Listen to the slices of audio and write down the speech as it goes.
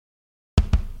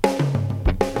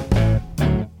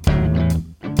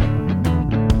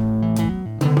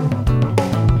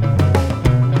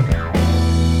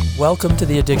Welcome to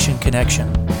the Addiction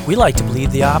Connection. We like to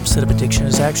believe the opposite of addiction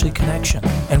is actually connection,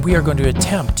 and we are going to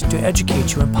attempt to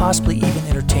educate you and possibly even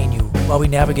entertain you while we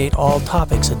navigate all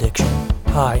topics addiction.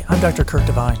 Hi, I'm Dr. Kurt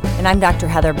Devine. And I'm Dr.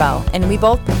 Heather Bell, and we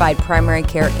both provide primary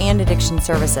care and addiction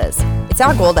services. It's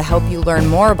our goal to help you learn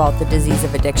more about the disease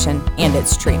of addiction and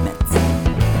its treatments.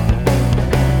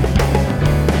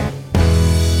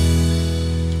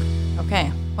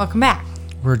 Okay, welcome back.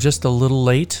 We're just a little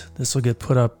late. This will get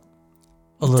put up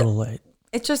a little late.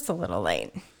 It's just a little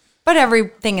late. But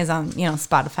everything is on,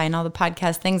 Spotify and all the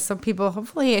podcast things, so people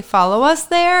hopefully follow us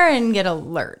there and get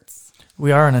alerts.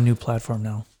 We are on a new platform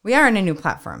now. We are on a new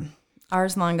platform.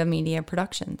 Ars Longa Media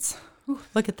Productions. Ooh,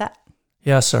 look at that.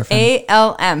 Yes, our friend.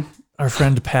 ALM. Our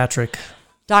friend Patrick.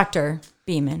 Dr.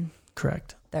 Beeman.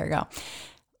 Correct. There you go.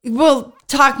 We'll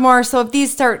talk more, so if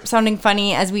these start sounding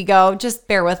funny as we go, just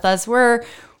bear with us.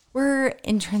 We're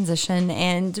in transition,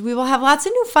 and we will have lots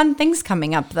of new fun things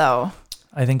coming up, though.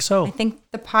 I think so. I think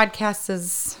the podcast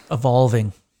is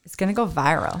evolving. It's going to go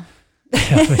viral.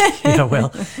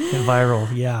 Viral,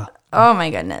 yeah. Oh, my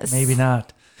goodness. Maybe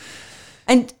not.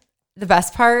 And the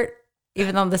best part,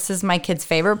 even though this is my kid's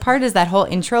favorite part, is that whole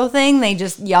intro thing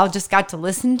y'all just got to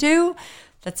listen to.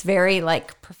 That's very,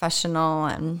 professional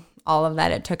and all of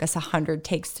that. It took us 100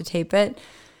 takes to tape it.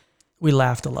 We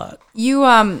laughed a lot. You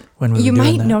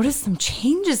might notice some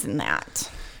changes in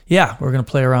that. Yeah, we're going to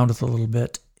play around with it a little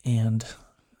bit, and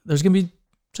there's going to be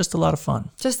just a lot of fun.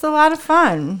 Just a lot of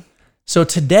fun. So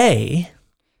today,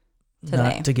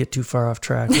 not to get too far off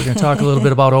track, we're going to talk a little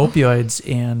bit about opioids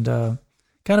and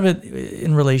kind of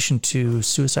in relation to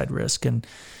suicide risk. And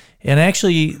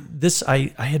actually,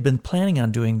 I had been planning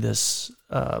on doing this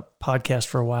podcast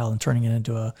for a while and turning it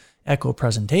into a echo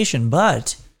presentation,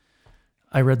 but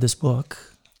I read this book.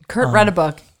 Kurt read a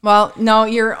book. Well, no,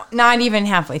 you're not even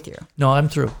halfway through. No, I'm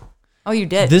through. Oh, you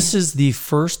did? This is the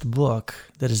first book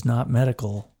that is not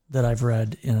medical that I've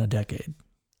read in a decade.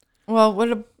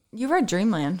 Well, you read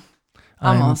Dreamland.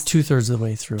 I'm Almost. 2/3 of the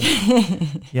way through.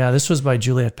 Yeah, this was by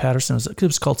Juliet Patterson. It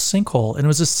was called Sinkhole, and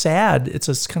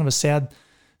it's kind of a sad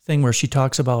thing where she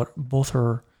talks about both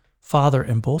her father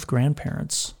and both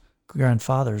grandfathers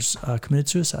committed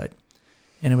suicide.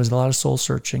 And it was a lot of soul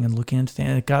searching and looking into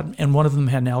things. And one of them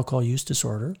had an alcohol use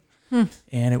disorder. And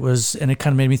it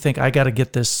kind of made me think, I got to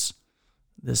get this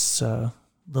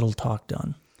little talk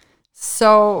done.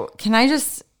 So can I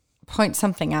just point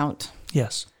something out?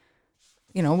 Yes.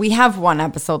 We have one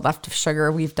episode left of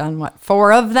Sugar. We've done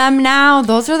 4 of them now.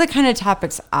 Those are the kind of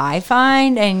topics I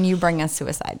find, and you bring us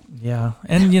suicide. Yeah.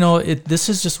 And this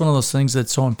is just one of those things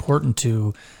that's so important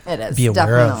to be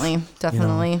aware of.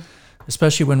 Definitely.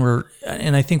 Especially when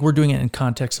and I think we're doing it in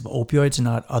context of opioids and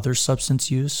not other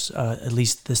substance use, at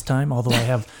least this time, although I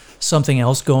have something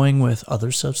else going with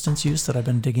other substance use that I've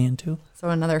been digging into. So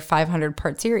another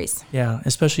 500-part series. Yeah,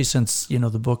 especially since,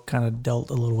 the book kind of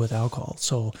dealt a little with alcohol.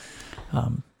 So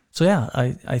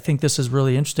I think this is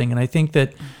really interesting. And I think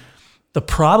that the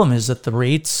problem is that the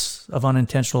rates of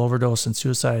unintentional overdose and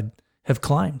suicide have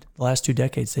climbed. The last 2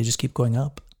 decades, they just keep going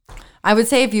up. I would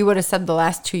say if you would have said the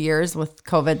last 2 years with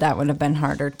COVID, that would have been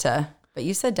harder but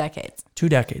you said decades. 2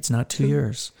 decades, not 2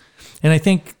 years. And I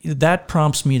think that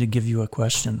prompts me to give you a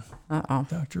question,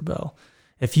 Dr. Bell.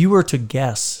 If you were to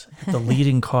guess the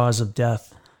leading cause of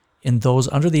death in those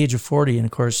under the age of 40, and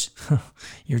of course,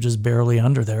 you're just barely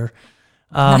under there.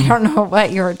 I don't know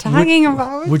what you're talking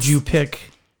about. Would you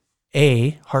pick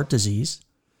A, heart disease,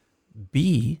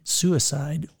 B,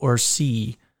 suicide, or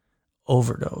C,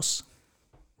 overdose?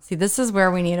 See, this is where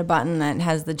we need a button that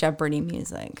has the Jeopardy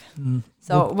music.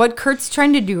 So what Kurt's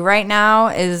trying to do right now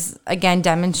is, again,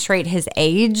 demonstrate his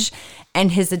age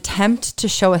and his attempt to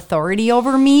show authority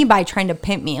over me by trying to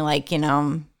pimp me like,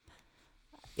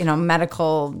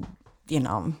 medical,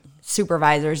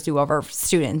 supervisors do over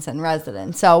students and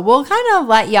residents. So we'll kind of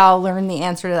let y'all learn the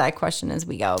answer to that question as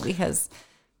we go, because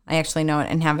I actually know it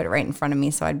and have it right in front of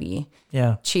me, so I'd be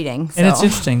cheating. So. And it's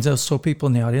interesting, so people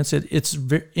in the audience, it's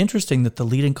very interesting that the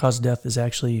leading cause of death is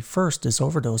actually first is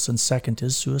overdose and second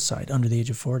is suicide under the age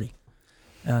of 40.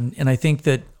 And I think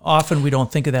that often we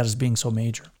don't think of that as being so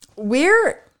major. I'm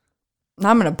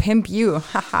going to pimp you,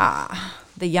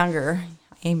 the younger.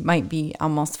 I might be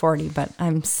almost 40, but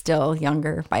I'm still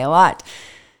younger by a lot.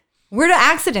 Where do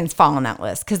accidents fall on that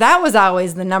list? Because that was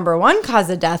always the number one cause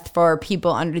of death for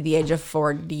people under the age of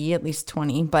 40, at least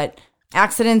 20. But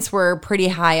accidents were pretty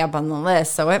high up on the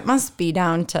list. So it must be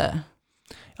down to...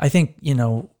 I think,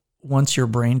 once your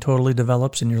brain totally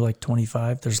develops and you're like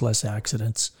 25, there's less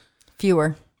accidents.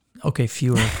 Fewer. Okay,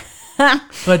 fewer.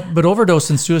 But overdose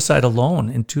and suicide alone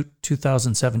in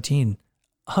 2017,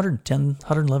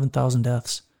 111,000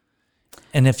 deaths.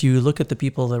 And if you look at the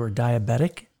people that were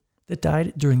diabetic that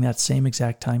died during that same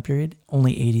exact time period,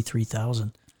 only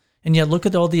 83,000. And yet look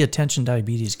at all the attention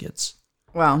diabetes gets.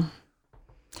 Well,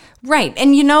 right.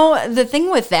 And the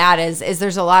thing with that is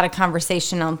there's a lot of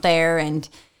conversation out there and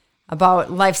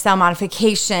about lifestyle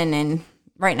modification. And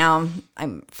right now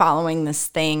I'm following this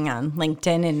thing on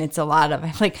LinkedIn, and it's a lot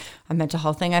of like a mental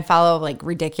health thing I follow like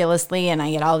ridiculously, and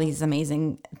I get all these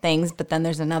amazing things. But then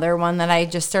there's another one that I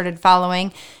just started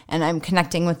following, and I'm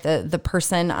connecting with the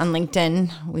person on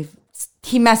LinkedIn.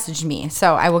 He messaged me,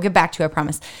 so I will get back to you, I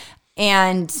promise.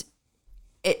 And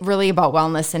it really about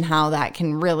wellness and how that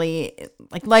can really,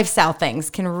 like lifestyle things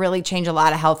can really change a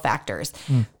lot of health factors.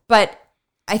 But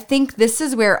I think this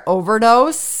is where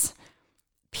overdose,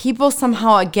 people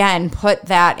somehow again put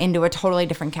that into a totally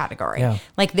different category. Yeah.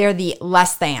 Like they're the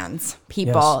less thans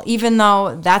people, Yes. even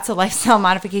though that's a lifestyle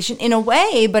modification in a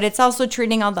way, but it's also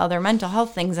treating all the other mental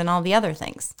health things and all the other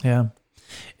things. Yeah.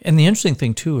 And the interesting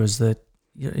thing too is that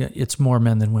it's more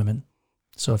men than women.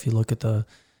 So if you look at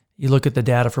the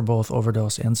data for both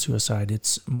overdose and suicide,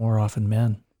 it's more often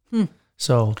men.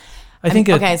 So I think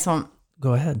so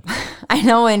go ahead. I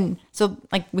know. And so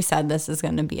like we said, this is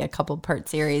going to be a couple part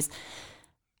series.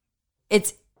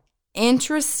 It's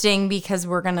interesting because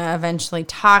we're going to eventually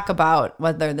talk about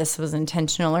whether this was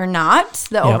intentional or not,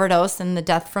 the overdose and the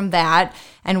death from that.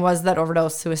 And was that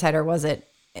overdose suicide, or was it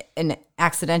an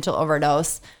accidental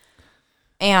overdose?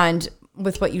 And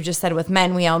with what you just said with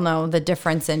men, we all know the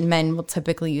difference in men will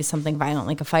typically use something violent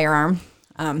like a firearm.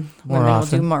 Women will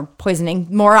do more poisoning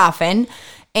more often.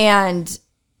 And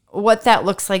what that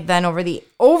looks like then over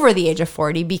the age of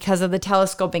 40 because of the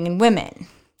telescoping in women.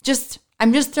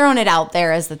 I'm just throwing it out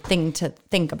there as a thing to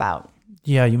think about.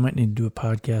 Yeah, you might need to do a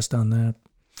podcast on that.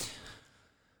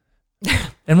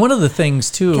 And one of the things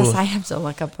too, I guess I have to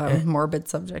look up a morbid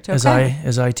subject. Okay.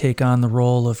 As I take on the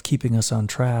role of keeping us on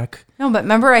track. No, but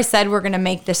remember I said we're going to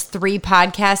make this 3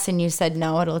 podcasts, and you said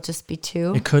no, it'll just be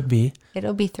 2. It could be.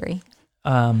 It'll be 3.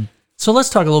 So let's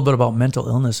talk a little bit about mental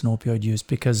illness and opioid use,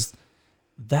 because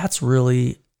that's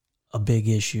really a big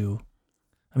issue.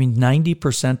 I mean,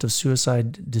 90% of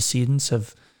suicide decedents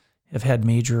have had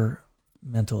major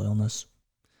mental illness.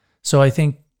 So I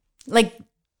think, like,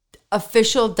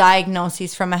 official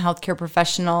diagnoses from a healthcare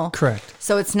professional. Correct.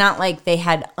 So it's not like they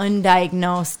had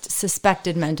undiagnosed,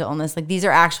 suspected mental illness. Like these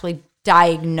are actually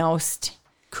diagnosed.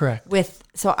 Correct.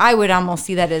 So I would almost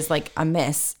see that as like a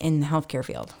miss in the healthcare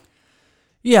field.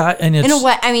 Yeah, and it's... In a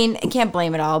way, I mean, I can't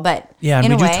blame it all, but yeah, and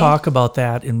in we a do way, talk about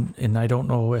that, and I don't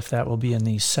know if that will be in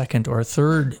the second or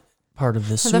third part of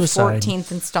this for suicide. the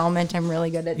 14th installment, I'm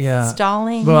really good at Yeah.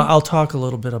 stalling. Well, I'll talk a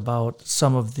little bit about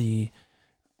some of those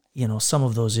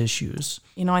issues.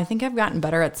 I think I've gotten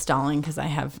better at stalling because I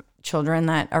have children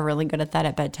that are really good at that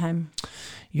at bedtime.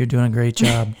 You're doing a great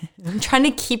job. I'm trying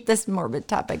to keep this morbid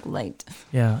topic light.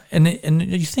 Yeah, and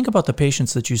you think about the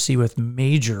patients that you see with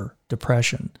major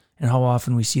depression and how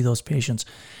often we see those patients.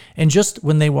 And just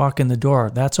when they walk in the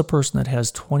door, that's a person that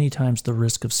has 20 times the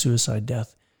risk of suicide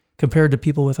death compared to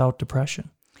people without depression.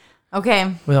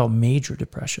 Okay. Without major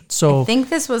depression. So I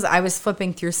think I was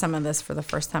flipping through some of this for the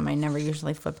first time. I never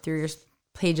usually flip through your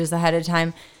pages ahead of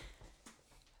time.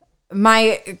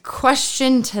 My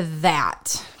question to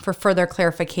that for further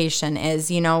clarification is,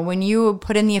 when you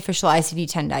put in the official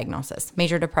ICD-10 diagnosis,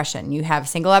 major depression, you have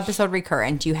single episode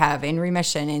recurrent, you have in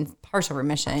remission, in partial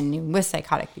remission, with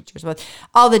psychotic features, with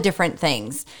all the different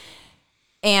things.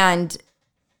 And,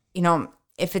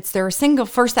 if it's their single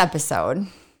first episode,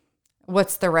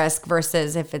 what's the risk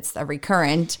versus if it's a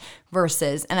recurrent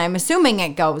versus, and I'm assuming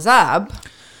it goes up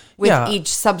with each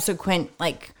subsequent,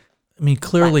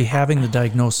 clearly having the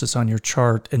diagnosis on your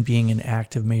chart and being in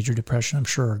active major depression, I'm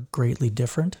sure are greatly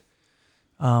different.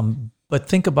 But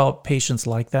think about patients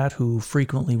like that who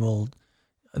frequently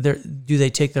do they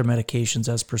take their medications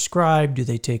as prescribed? Do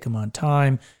they take them on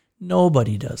time?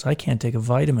 Nobody does. I can't take a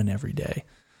vitamin every day.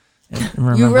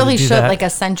 And you really should, like a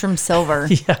Centrum Silver.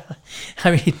 Yeah.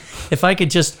 I mean, if I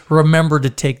could just remember to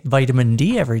take vitamin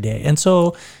D every day. And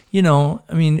so,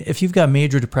 if you've got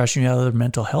major depression, you have other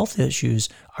mental health issues,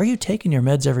 are you taking your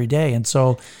meds every day? And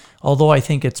so, although I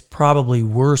think it's probably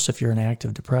worse if you're in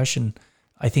active depression,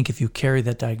 I think if you carry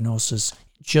that diagnosis,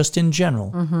 just in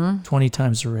general, 20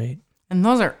 times the rate. And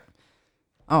those are,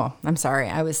 I'm sorry.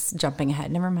 I was jumping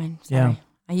ahead. Never mind. Sorry. Yeah.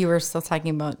 You were still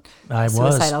talking about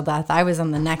suicidal death. I was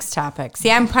on the next topic. See,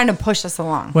 I'm trying to push us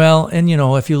along. Well, and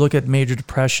if you look at major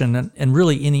depression and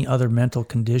really any other mental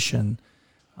condition,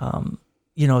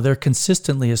 they're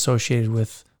consistently associated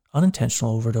with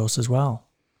unintentional overdose as well.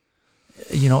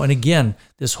 And again,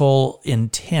 this whole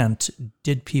intent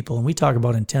did people, and we talk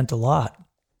about intent a lot.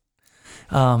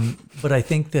 But I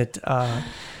think that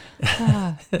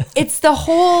it's the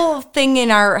whole thing in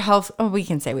our health. Oh, we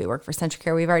can say we work for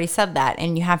Centricare. We've already said that.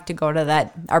 And you have to go to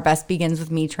that Our Best Begins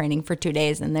With Me training for 2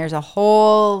 days. And there's a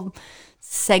whole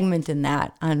segment in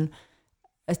that on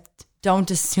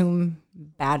don't assume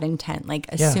bad intent, like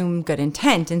assume good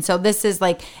intent. And so this is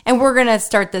like, and we're going to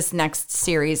start this next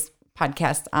series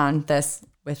podcast on this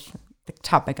with the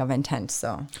topic of intent.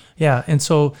 So, yeah. And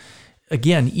so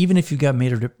again, even if you've got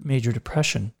major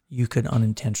depression, you could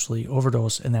unintentionally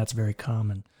overdose, and that's very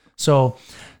common. So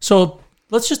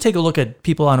let's just take a look at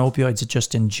people on opioids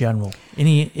just in general,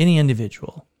 any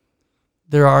individual.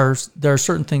 There are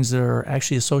certain things that are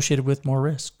actually associated with more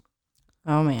risk.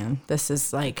 Oh man, this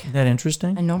is like Isn't that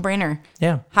interesting? a no-brainer.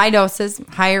 Yeah. High doses,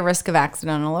 higher risk of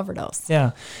accidental overdose.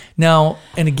 Yeah. Now,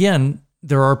 and again,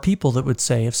 there are people that would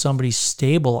say if somebody's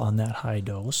stable on that high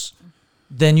dose,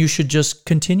 then you should just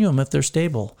continue them if they're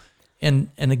stable.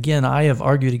 And again, I have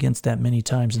argued against that many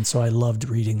times, and so I loved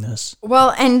reading this.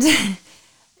 Well, and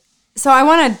so I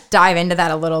want to dive into that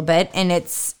a little bit, and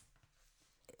it's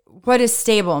what does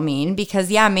stable mean? Because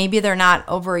maybe they're not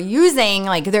overusing,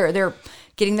 like they're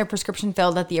getting their prescription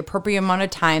filled at the appropriate amount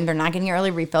of time. They're not getting early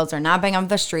refills. They're not banging off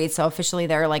the street. So officially,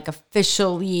 they're like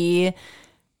officially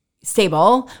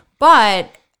stable.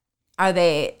 But are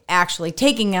they actually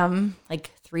taking them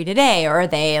like 3 today? Or are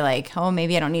they like, oh,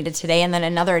 maybe I don't need it today. And then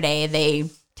another day they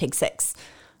take 6.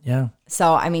 Yeah.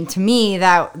 So, I mean, to me,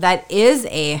 that is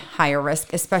a higher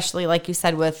risk, especially like you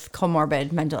said, with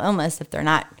comorbid mental illness, if they're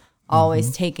not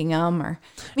always taking them. Or,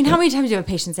 I mean, how many times do you have a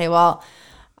patient say, well,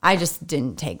 I just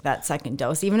didn't take that second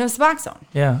dose, even of Suboxone?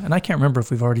 Yeah. And I can't remember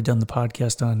if we've already done the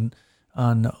podcast on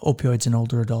opioids in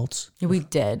older adults. We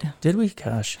did. Did we?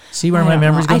 Gosh. See where my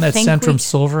memory's going? That Centrum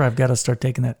Silver, I've got to start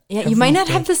taking that. Yeah, you might not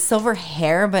have the silver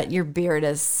hair, but your beard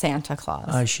is Santa Claus.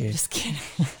 I shave. Just kidding.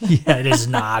 Yeah, it is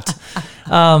not.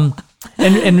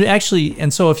 And actually,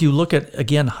 and so if you look at,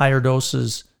 again, higher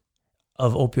doses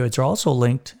of opioids are also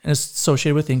linked and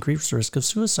associated with increased risk of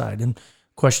suicide. And the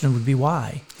question would be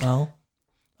why? Well,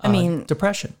 I mean,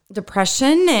 depression.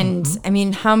 And I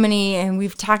mean, how many, and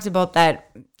we've talked about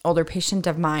that older patient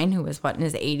of mine who was in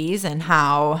his 80s, and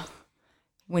how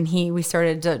when we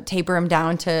started to taper him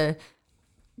down to,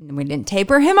 we didn't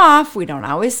taper him off. We don't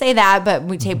always say that, but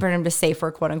we tapered him to safer,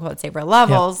 quote unquote, safer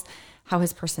levels. Yep. How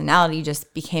his personality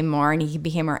just became more, and he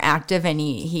became more active, and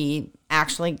he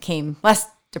actually became less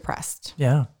depressed.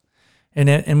 Yeah.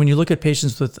 And when you look at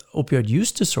patients with opioid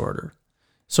use disorder,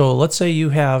 so let's say you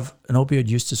have an opioid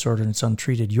use disorder and it's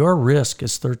untreated, your risk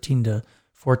is 13 to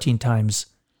 14 times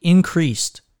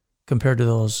increased compared to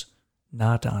those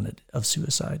not on it of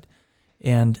suicide.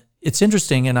 And it's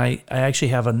interesting, and I actually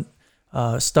have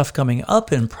stuff coming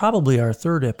up in probably our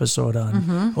 3rd episode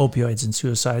on opioids and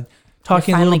suicide,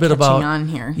 talking a little bit about on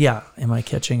here. Yeah, am I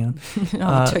catching on?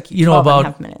 No, it took you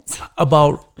 12.5 minutes.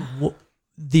 About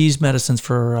these medicines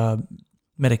for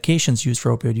medications used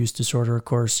for opioid use disorder, of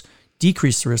course,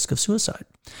 decrease the risk of suicide.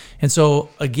 And so,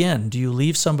 again, do you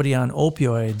leave somebody on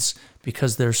opioids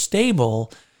because they're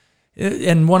stable?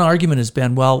 And one argument has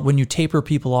been, well, when you taper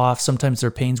people off, sometimes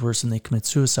their pain's worse and they commit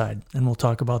suicide. And we'll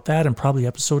talk about that in probably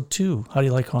episode 2. How do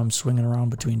you like how I'm swinging around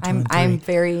between 2 and 3? I'm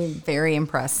very, very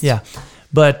impressed. Yeah.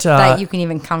 But that you can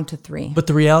even count to 3. But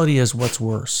the reality is what's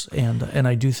worse. And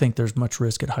I do think there's much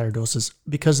risk at higher doses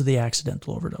because of the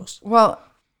accidental overdose. Well,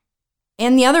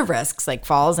 and the other risks like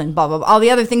falls and blah, blah, blah, all the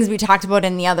other things we talked about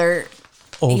in the other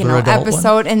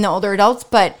episode in the older adults.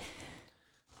 But,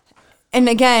 and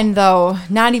again, though,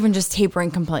 not even just tapering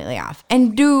completely off,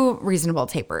 and do reasonable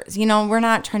tapers. We're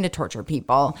not trying to torture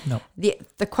people. No.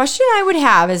 The question I would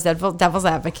have is devil's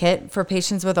advocate for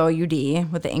patients with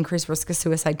OUD with the increased risk of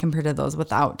suicide compared to those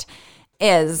without,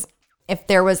 is if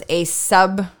there was a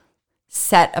subset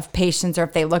of patients, or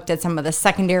if they looked at some of the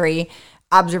secondary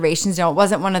observations, it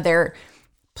wasn't one of their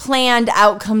planned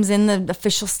outcomes in the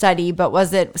official study, but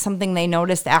was it something they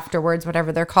noticed afterwards,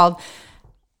 whatever they're called,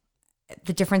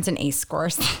 the difference in ACE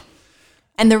scores.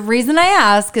 And the reason I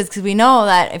ask is because we know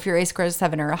that if your ACE score is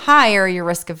 7 or higher, your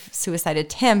risk of suicide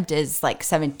attempt is like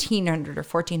 1,700 or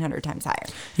 1,400 times higher.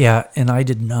 Yeah, and I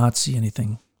did not see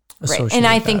anything associated with And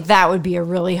I think that would be a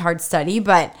really hard study,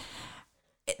 but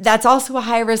that's also a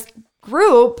high risk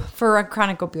group for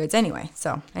chronic opioids anyway.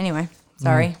 So anyway,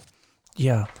 sorry.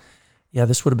 Yeah. Yeah,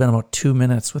 this would have been about 2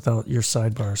 minutes without your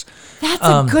sidebars. That's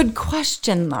a good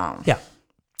question, though. Yeah.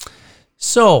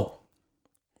 So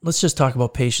let's just talk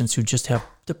about patients who just have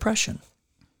depression.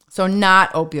 So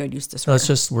not opioid use disorder.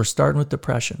 We're starting with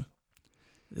depression.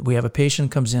 We have a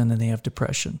patient comes in and they have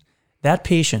depression. That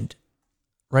patient,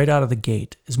 right out of the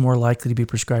gate, is more likely to be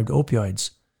prescribed opioids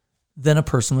than a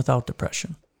person without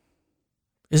depression.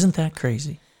 Isn't that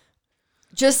crazy?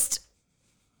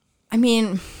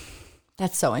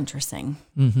 That's so interesting.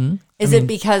 Mm-hmm. Is it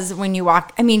because when you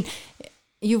walk,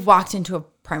 you've walked into a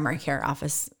primary care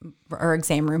office or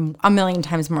exam room a million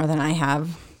times more than I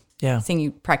have. Yeah. Seeing you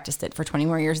practiced it for 20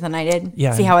 more years than I did.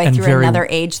 Yeah. See how I threw another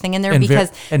age thing in there?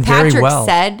 Because Patrick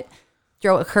said,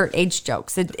 throw Kurt age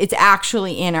jokes. It's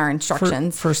actually in our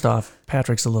instructions. First off,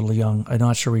 Patrick's a little young. I'm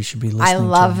not sure we should be listening I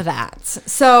love to him. that.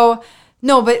 So,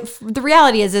 no, but the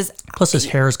reality is... Plus his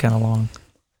hair is kind of long.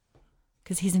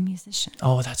 Because he's a musician.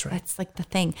 Oh, that's right. That's like the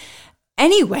thing.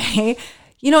 Anyway,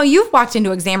 you've walked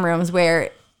into exam rooms where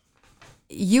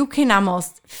you can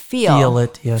almost feel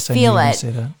it. Yes, feel I knew you it. say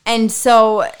that. And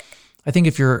so... I think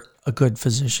if you're a good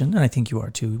physician, and I think you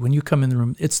are too, when you come in the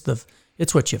room, it's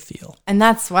what you feel. And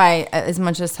that's why, as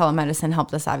much as telemedicine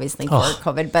helped us, obviously, for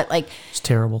COVID, but it's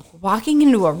terrible. Walking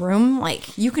into a room,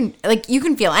 you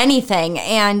can feel anything.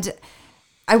 And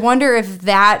I wonder if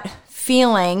that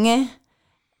feeling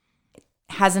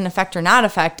has an effect or not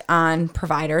effect on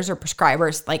providers or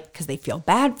prescribers, because they feel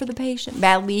badly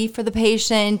for the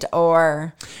patient,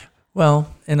 or...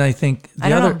 Well, and I think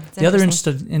the other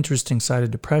interesting side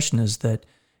of depression is that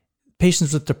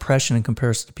patients with depression in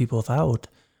comparison to people without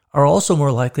are also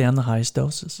more likely on the highest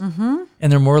doses. Mm-hmm.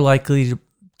 And they're more likely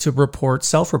to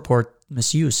self-report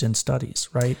misuse in studies,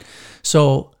 right?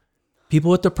 So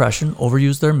people with depression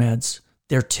overuse their meds.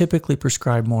 They're typically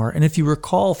prescribed more. And if you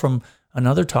recall from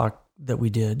another talk that we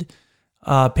did,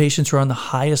 patients who are on the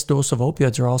highest dose of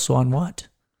opioids are also on what?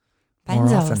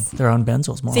 More often. They're on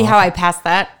benzos more often. See how I passed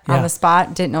that on the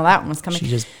spot? Didn't know that one was coming. She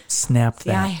just snapped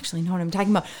that. Yeah, I actually know what I'm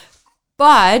talking about.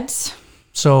 But...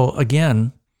 So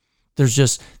again, there's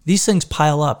just, these things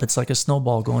pile up. It's like a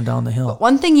snowball going down the hill. But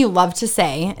one thing you love to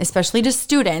say, especially to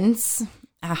students,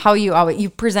 how you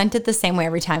present it the same way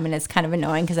every time, and it's kind of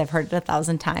annoying because I've heard it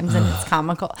 1,000 times and it's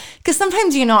comical. Because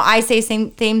sometimes, I say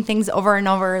same things over and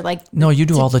over. No, you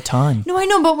do all the time. No, I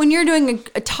know, but when you're doing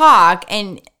a talk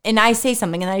and I say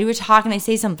something, and I do a talk and I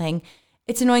say something,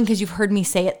 it's annoying because you've heard me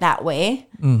say it that way.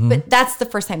 Mm-hmm. But that's the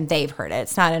first time they've heard it.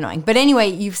 It's not annoying. But anyway,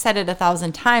 you've said it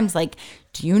 1,000 times.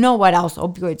 Do you know what else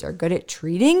opioids are good at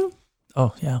treating?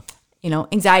 Oh, yeah.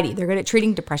 Anxiety. They're good at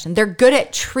treating depression. They're good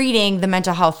at treating the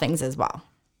mental health things as well.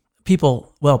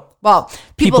 People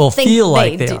people feel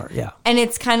like they are, yeah. And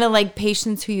it's kind of like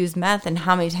patients who use meth, and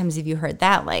how many times have you heard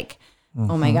that?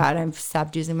 Oh my God, I've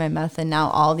stopped using my meth, and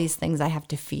now all these things I have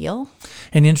to feel.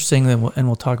 And interestingly, and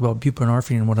we'll talk about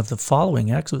buprenorphine in one of the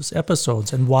following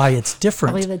episodes and why it's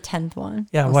different. Probably the 10th one.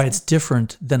 Yeah, why it's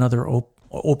different than other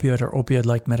opioid or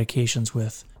opioid-like medications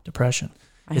with depression.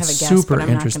 I have a guess, super but I'm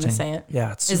interesting. not going to say it.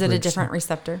 Yeah, it's Is it a different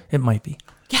receptor? It might be.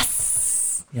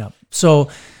 Yes. Yeah. So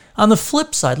on the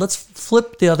flip side, let's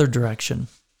flip the other direction.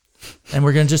 And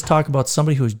we're going to just talk about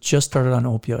somebody who's just started on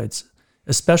opioids.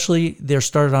 Especially they're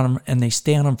started on them and they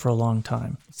stay on them for a long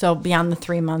time. So beyond the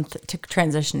 3-month to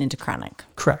transition into chronic.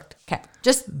 Correct. Okay.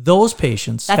 Just those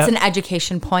patients. That's an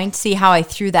education point. See how I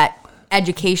threw that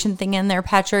education thing in there,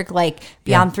 Patrick?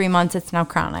 Beyond 3 months, it's now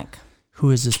chronic.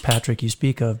 Who is this Patrick you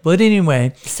speak of? But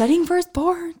anyway. Studying for his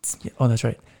boards. Yeah, oh, that's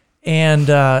right. And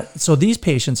so these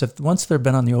patients, once they've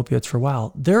been on the opioids for a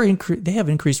while, they have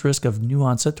increased risk of new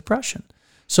onset depression.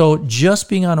 So just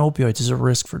being on opioids is a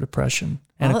risk for depression.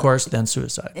 And of course, then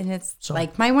suicide. And it's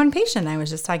like my one patient I was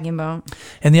just talking about.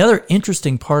 And the other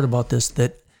interesting part about this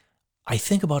that I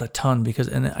think about a ton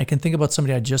and I can think about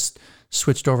somebody I just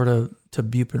switched over to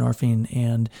buprenorphine,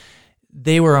 and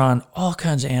they were on all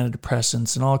kinds of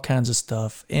antidepressants and all kinds of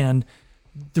stuff. And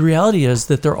the reality is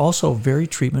that they're also very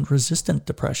treatment-resistant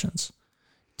depressions,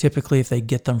 typically if they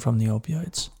get them from the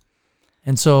opioids.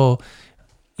 And so,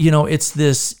 it's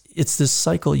this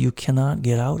cycle you cannot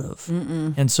get out of.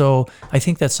 Mm-mm. And so I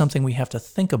think that's something we have to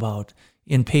think about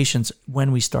in patients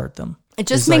when we start them. It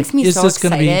just makes me so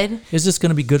excited. Is this going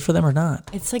to be good for them or not?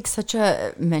 It's such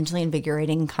a mentally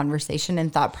invigorating conversation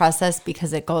and thought process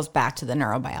because it goes back to the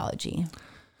neurobiology.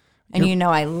 And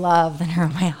I love the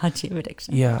neurobiology of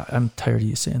addiction. Yeah, I'm tired of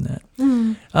you saying that.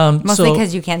 Mostly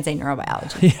because you can't say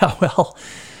neurobiology. Yeah, well,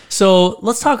 so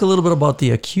let's talk a little bit about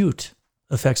the acute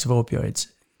effects of opioids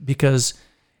because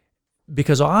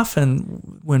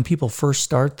often when people first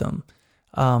start them,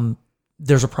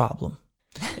 there's a problem.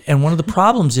 And one of the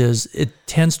problems is it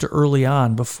tends to early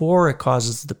on, before it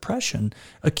causes depression,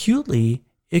 acutely,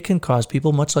 it can cause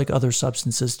people, much like other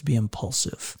substances, to be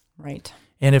impulsive. Right.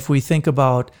 And if we think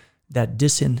about that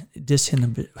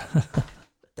disinhibition.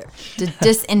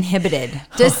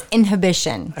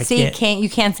 See, you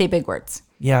can't say big words.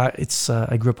 Yeah, it's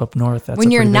I grew up north. That's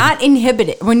when you're not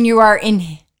inhibited. When you are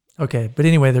Okay, but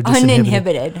anyway, they're disinhibited.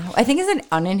 Uninhibited. I think it's an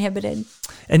uninhibited.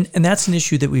 And that's an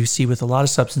issue that we see with a lot of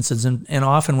substances. And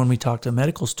often when we talk to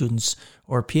medical students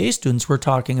or PA students, we're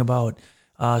talking about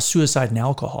suicide and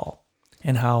alcohol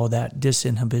and how that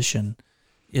disinhibition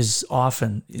is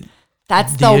often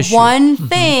That's the issue. one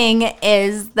thing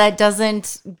is that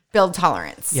doesn't build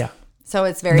tolerance. Yeah. So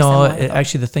it's very similar.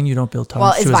 Actually, the thing you don't build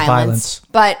tolerance to is violence.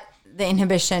 But the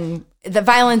inhibition, the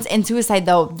violence in suicide,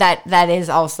 though, that is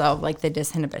also like the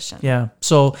disinhibition. Yeah.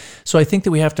 So I think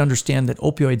that we have to understand that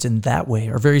opioids in that way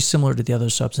are very similar to the other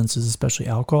substances, especially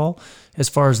alcohol, as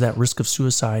far as that risk of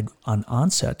suicide on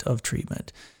onset of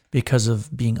treatment because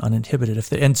of being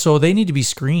uninhibited. And so they need to be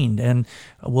screened. And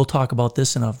we'll talk about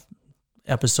this in a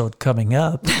episode coming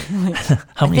up.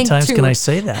 How many times can I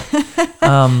say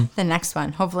that? The next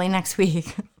one, hopefully next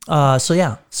week.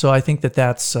 So I think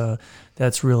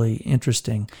that's really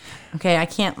interesting. Okay, I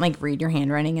can't read your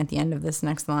handwriting at the end of this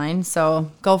next line,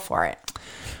 so go for it.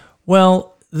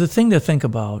 Well, the thing to think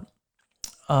about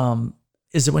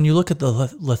is that when you look at the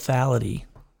lethality,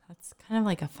 that's kind of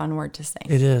like a fun word to say.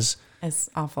 It is.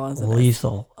 As awful as it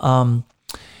lethal.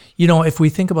 If we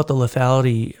think about the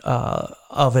lethality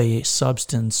of a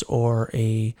substance or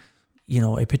a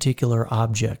particular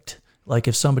object, like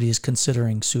if somebody is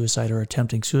considering suicide or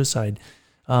attempting suicide,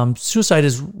 suicide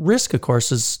is risk, of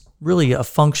course, is really a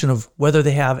function of whether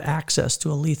they have access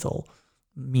to a lethal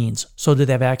means. So do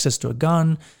they have access to a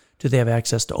gun? Do they have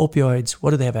access to opioids? What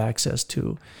do they have access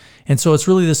to? And so it's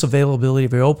really this availability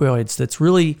of opioids that's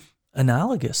really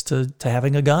analogous to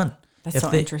having a gun. That's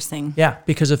interesting. Yeah,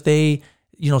 because if they,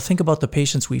 think about the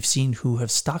patients we've seen who have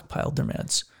stockpiled their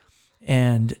meds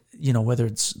and, whether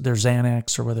it's their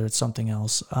Xanax or whether it's something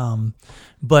else.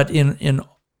 But in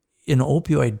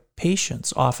opioid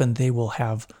patients, often they will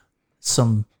have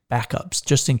some backups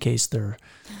just in case they're,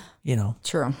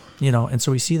 True. And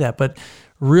so we see that, but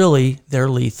really they're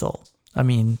lethal. I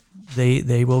mean,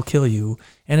 they will kill you.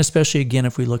 And especially again,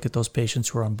 if we look at those patients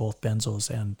who are on both benzos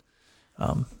and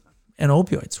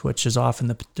opioids, which is often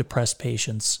the depressed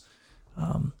patients,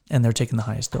 and they're taking the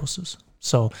highest doses.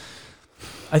 So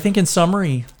I think in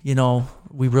summary,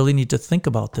 we really need to think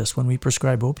about this when we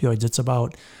prescribe opioids. It's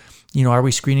about, are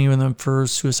we screening them for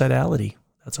suicidality?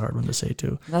 That's a hard one to say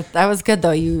too. That was good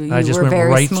though. You I just were went very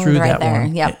right smooth through right that there.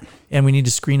 one. Yep. And we need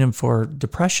to screen them for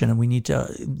depression, and we need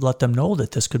to let them know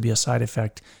that this could be a side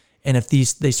effect. And if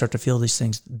they start to feel these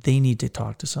things, they need to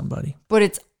talk to somebody. But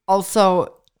it's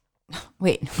also,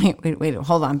 wait,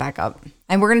 hold on, back up.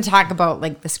 And we're going to talk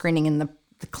about the screening and the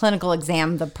clinical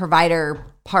exam, the provider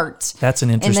part. That's an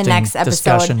interesting in the next episode.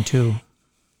 Discussion too.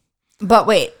 But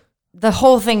wait, the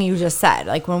whole thing you just said,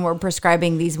 when we're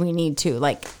prescribing these, we need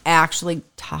to actually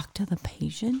talk to the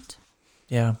patient.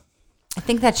 Yeah. I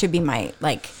think that should be my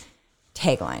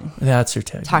tagline. That's your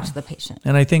tagline. Talk to the patient.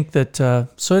 And I think that,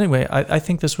 so anyway, I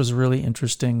think this was a really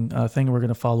interesting thing. We're going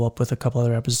to follow up with a couple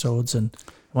other episodes. And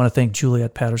I want to thank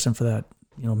Juliet Patterson for that,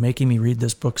 making me read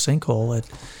this book, Sinkhole.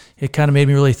 It kind of made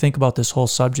me really think about this whole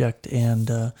subject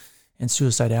and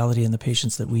suicidality in the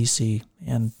patients that we see.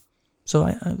 And so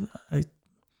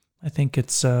I think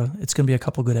it's going to be a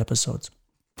couple good episodes.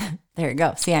 There you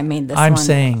go. See, I made this I'm one.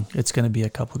 saying it's going to be a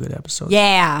couple good episodes.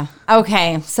 Yeah.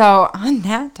 Okay. So on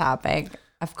that topic,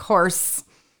 of course,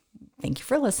 thank you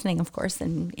for listening, of course,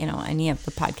 and, any of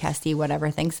the podcasty, whatever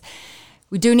things.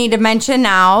 We do need to mention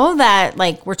now that,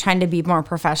 we're trying to be more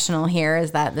professional here,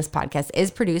 is that this podcast is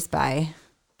produced by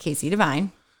Casey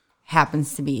Devine.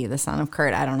 Happens to be the son of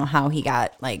Kurt. I don't know how he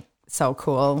got, so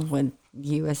cool with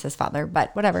you as his father,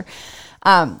 but whatever.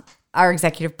 Our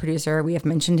executive producer, we have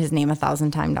mentioned his name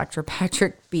 1,000 times, Dr.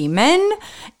 Patrick Beeman.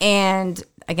 And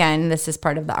again, this is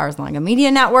part of the Ars Longa Media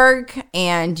Network,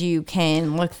 and you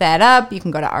can look that up. You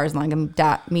can go to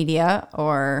arslonga.media,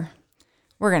 or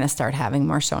we're going to start having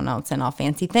more show notes and all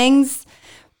fancy things.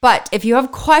 But if you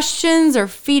have questions or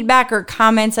feedback or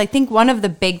comments, I think one of the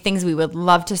big things we would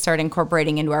love to start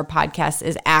incorporating into our podcast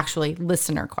is actually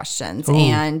listener questions. Ooh.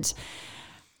 And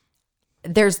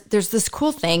there's this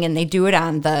cool thing, and they do it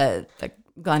on the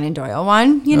Glennon Doyle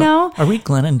one, know? Are we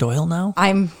Glennon Doyle now?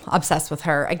 I'm obsessed with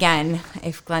her. Again,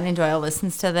 if Glennon Doyle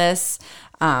listens to this,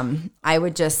 I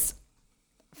would just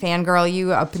fangirl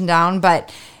you up and down.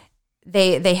 But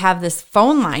they have this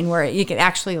phone line where you can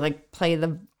actually play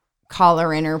the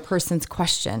caller in or person's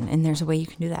question, and there's a way you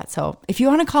can do that. So if you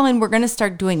want to call in, we're going to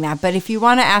start doing that. But if you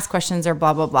want to ask questions or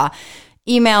blah, blah, blah,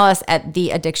 email us at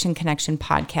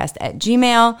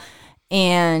theaddictionconnectionpodcast@gmail.com.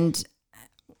 And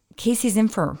Casey's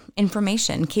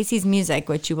information, Casey's music,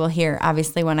 which you will hear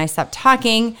obviously when I stop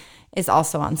talking, is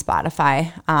also on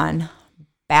Spotify on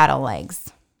Battle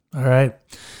Legs. All right.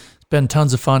 It's been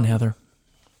tons of fun, Heather.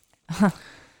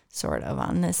 sort of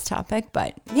on this topic.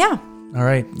 But yeah. All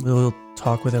right. We'll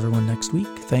talk with everyone next week.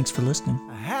 Thanks for listening.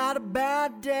 I had a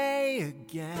bad day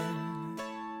again.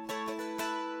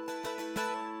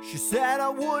 She said I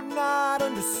would not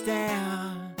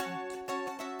understand.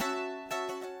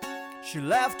 She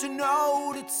left a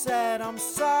note, it said, I'm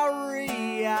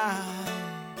sorry, I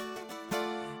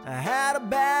had a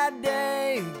bad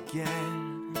day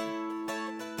again.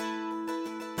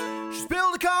 She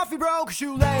spilled the coffee, broke her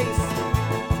shoelace,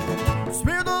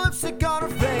 smeared the lipstick on her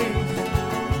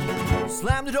face,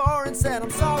 slammed the door and said,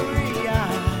 I'm sorry, I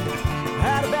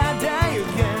had a bad day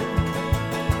again.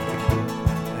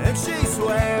 And she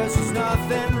swears there's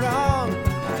nothing wrong.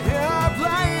 I hear her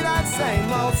play that same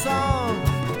old song,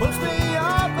 puts me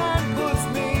up and puts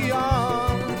me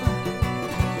on.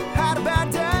 Had a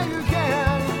bad day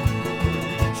again.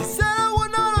 She said I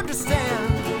would not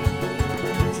understand.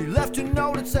 She left a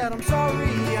note that said, I'm sorry,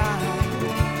 I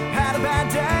had a bad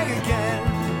day again.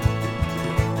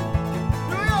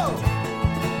 Here we go.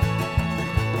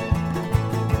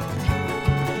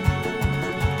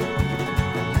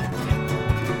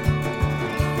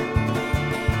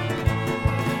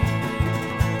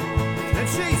 And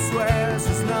she swears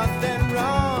there's nothing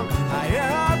wrong. I hear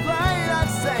her play that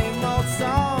same old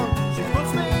song. She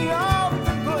puts me up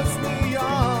and puts me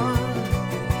on.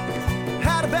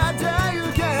 Had a bad day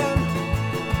again.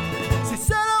 She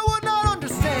said I would not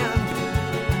understand.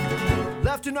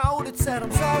 Left a note that said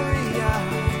I'm sorry, I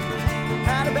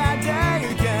had a bad day